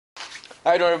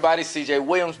How you doing, everybody? CJ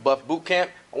Williams, Buff Bootcamp.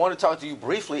 I want to talk to you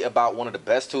briefly about one of the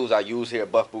best tools I use here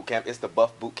at Buff Bootcamp. It's the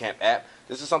Buff Bootcamp app.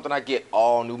 This is something I get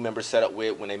all new members set up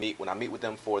with when I meet with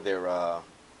them for their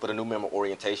for the new member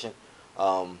orientation.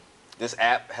 This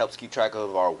app helps keep track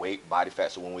of our weight, body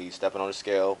fat. So when we stepping on the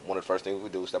scale, one of the first things we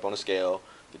do is step on the scale,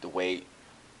 get the weight,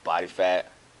 body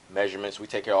fat, measurements. We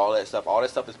take care of all that stuff. All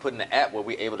that stuff is put in the app where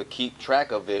we're able to keep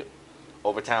track of it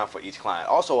over time for each client.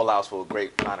 Also allows for a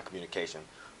great line of communication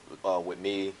with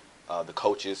me, the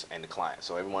coaches, and the client.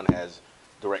 So everyone has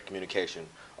direct communication.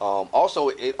 Also,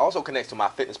 it also connects to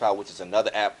MyFitnessPal, which is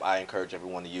another app I encourage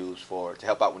everyone to use to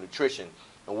help out with nutrition.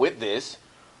 And with this,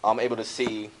 I'm able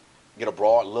to get a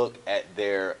broad look at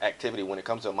their activity when it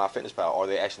comes to MyFitnessPal. Are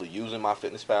they actually using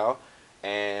MyFitnessPal,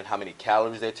 and how many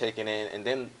calories they're taking in, and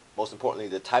then most importantly,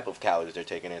 the type of calories they're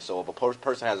taking in. So if a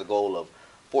person has a goal of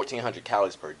 1,400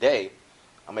 calories per day,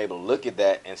 I'm able to look at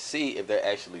that and see if they're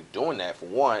actually doing that, for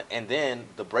one, and then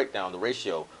the breakdown, the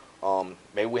ratio.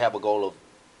 Maybe we have a goal of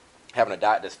having a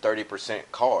diet that's 30%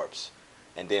 carbs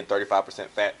and then 35%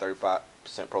 fat, 35%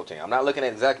 protein. I'm not looking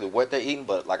at exactly what they're eating,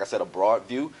 but like I said, a broad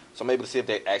view. So I'm able to see if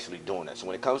they're actually doing that. So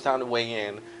when it comes time to weigh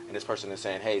in, and this person is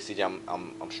saying, "Hey, CJ,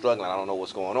 I'm struggling. I don't know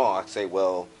what's going on," I say,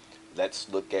 "Well, let's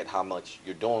look at how much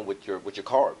you're doing with your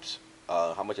carbs.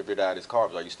 How much of your diet is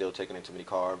carbs? Are you still taking in too many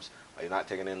carbs? Are you not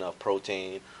taking in enough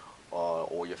protein?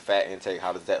 Or your fat intake?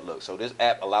 How does that look?" So this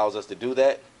app allows us to do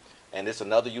that, and it's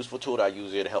another useful tool that I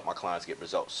use here to help my clients get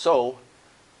results. So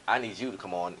I need you to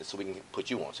come on so we can put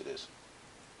you onto this.